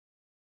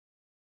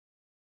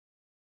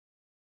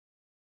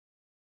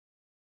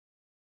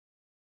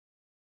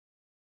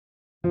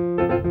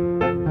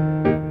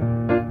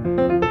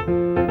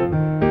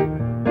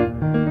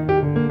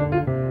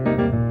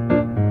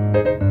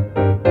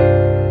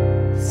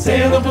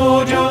Sail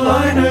aboard your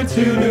liner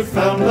to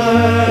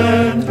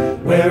Newfoundland,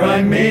 where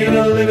I made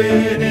a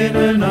living in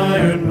an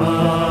iron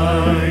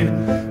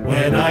mine.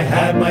 When I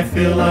had my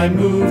fill, I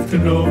moved to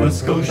Nova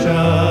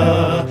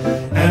Scotia,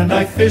 and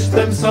I fished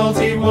them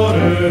salty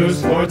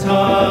waters for a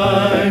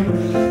time.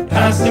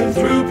 Passing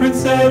through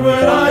Prince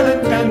Edward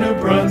Island and New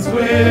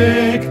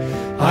Brunswick,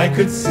 I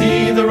could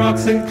see the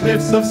rocks and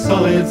cliffs of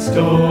solid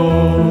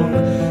stone.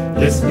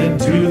 Listening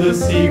to the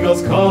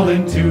seagulls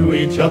calling to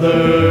each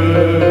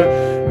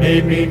other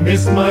made me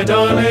miss my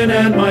darling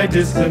and my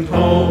distant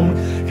home.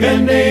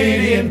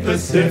 Canadian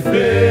Pacific,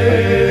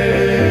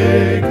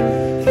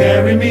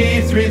 carry me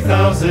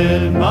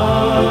 3,000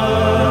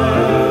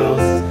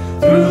 miles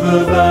through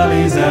the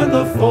valleys and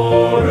the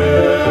forests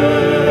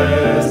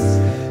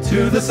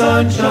to the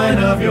sunshine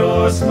of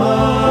your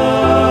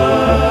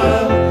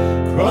smile.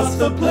 Cross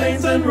the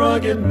plains and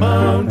rugged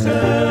mountains,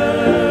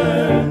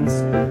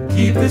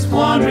 keep this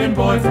wandering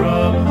boy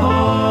from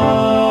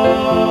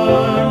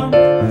harm.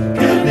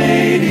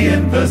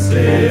 Canadian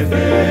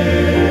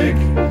Pacific,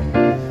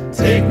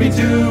 take me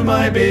to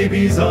my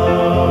baby's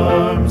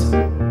arms.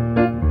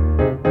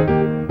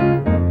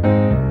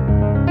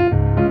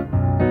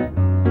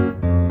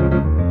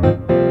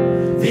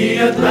 The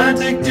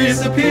Atlantic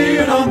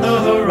disappeared on the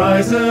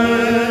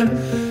horizon,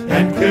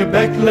 and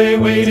Quebec lay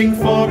waiting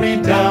for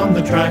me down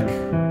the track.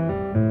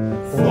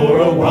 For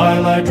a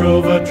while I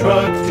drove a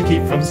truck to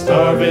keep from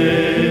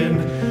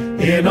starving.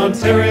 In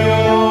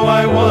Ontario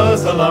I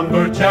was a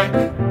lumberjack.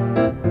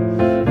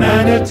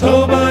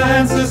 Manitoba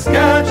and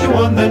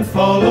Saskatchewan then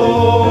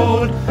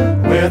followed,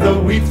 where the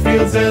wheat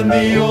fields and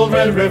the old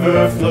Red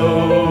River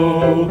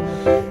flow.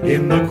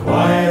 In the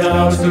quiet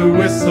hours the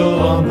whistle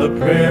on the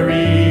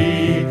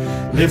prairie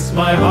lifts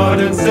my heart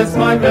and sets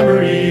my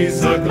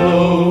memories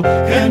aglow.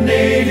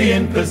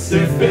 Canadian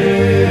Pacific,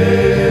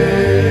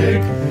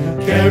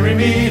 carry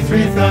me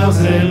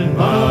 3,000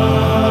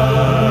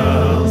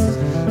 miles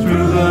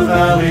through the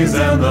valleys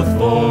and the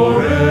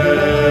forests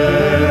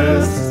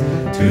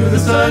to the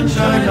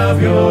sunshine of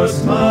your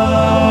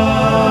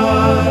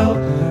smile.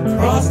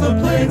 Cross the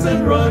plains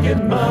and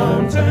rugged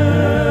mountains,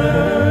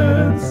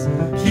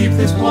 keep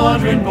this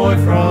wandering boy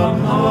from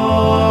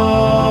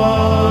harm.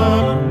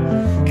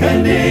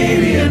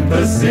 Canadian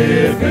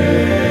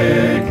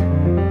Pacific,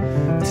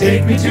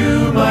 take me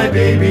to my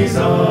baby's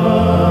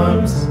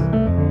arms.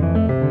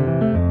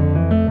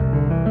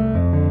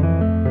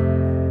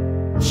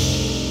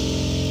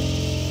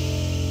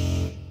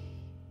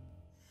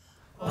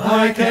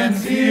 I can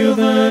feel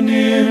the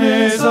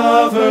nearness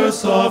of her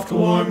soft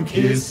warm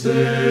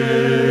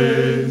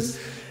kisses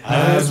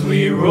as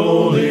we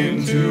roll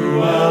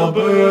into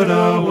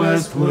Alberta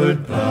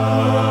westward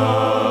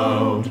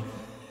bound.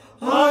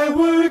 I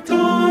worked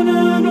on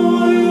an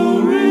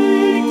oil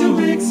rig to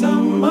make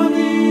some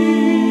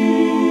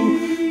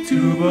money,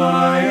 to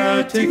buy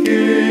a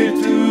ticket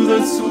to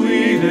the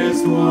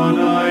sweetest one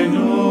I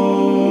know.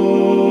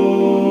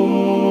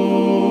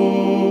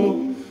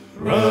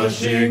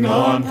 Rushing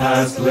on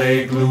past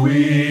Lake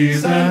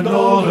Louise and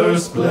all her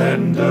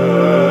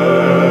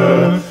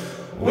splendor,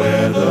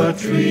 where the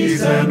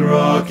trees and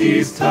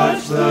Rockies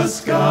touch the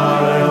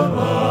sky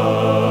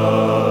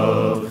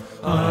above.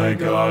 I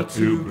got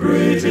to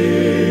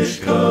British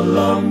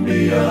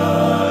Columbia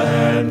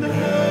and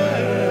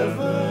heaven.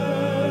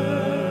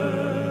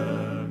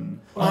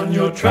 On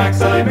your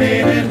tracks I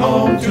made it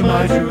home to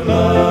my true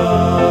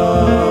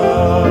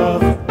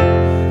love.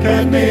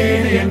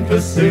 Canadian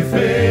Pacific,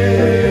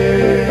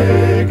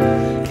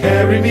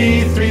 carry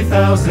me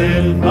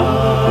 3,000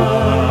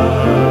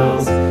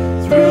 miles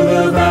through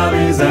the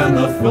valleys and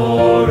the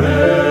forests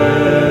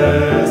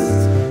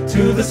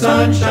to the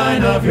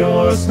sunshine of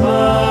your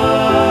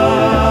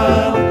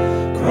smile.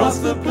 Cross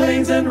the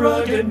plains and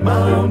rugged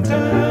mountains,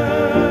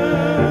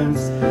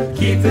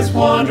 keep this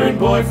wandering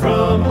boy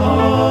from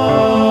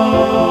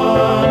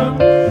harm.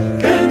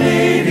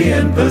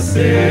 Canadian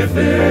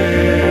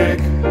Pacific,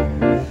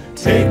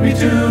 take me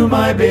to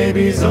my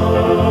baby's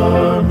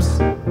arms.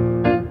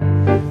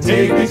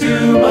 Take me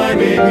to my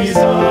baby's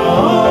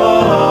arms.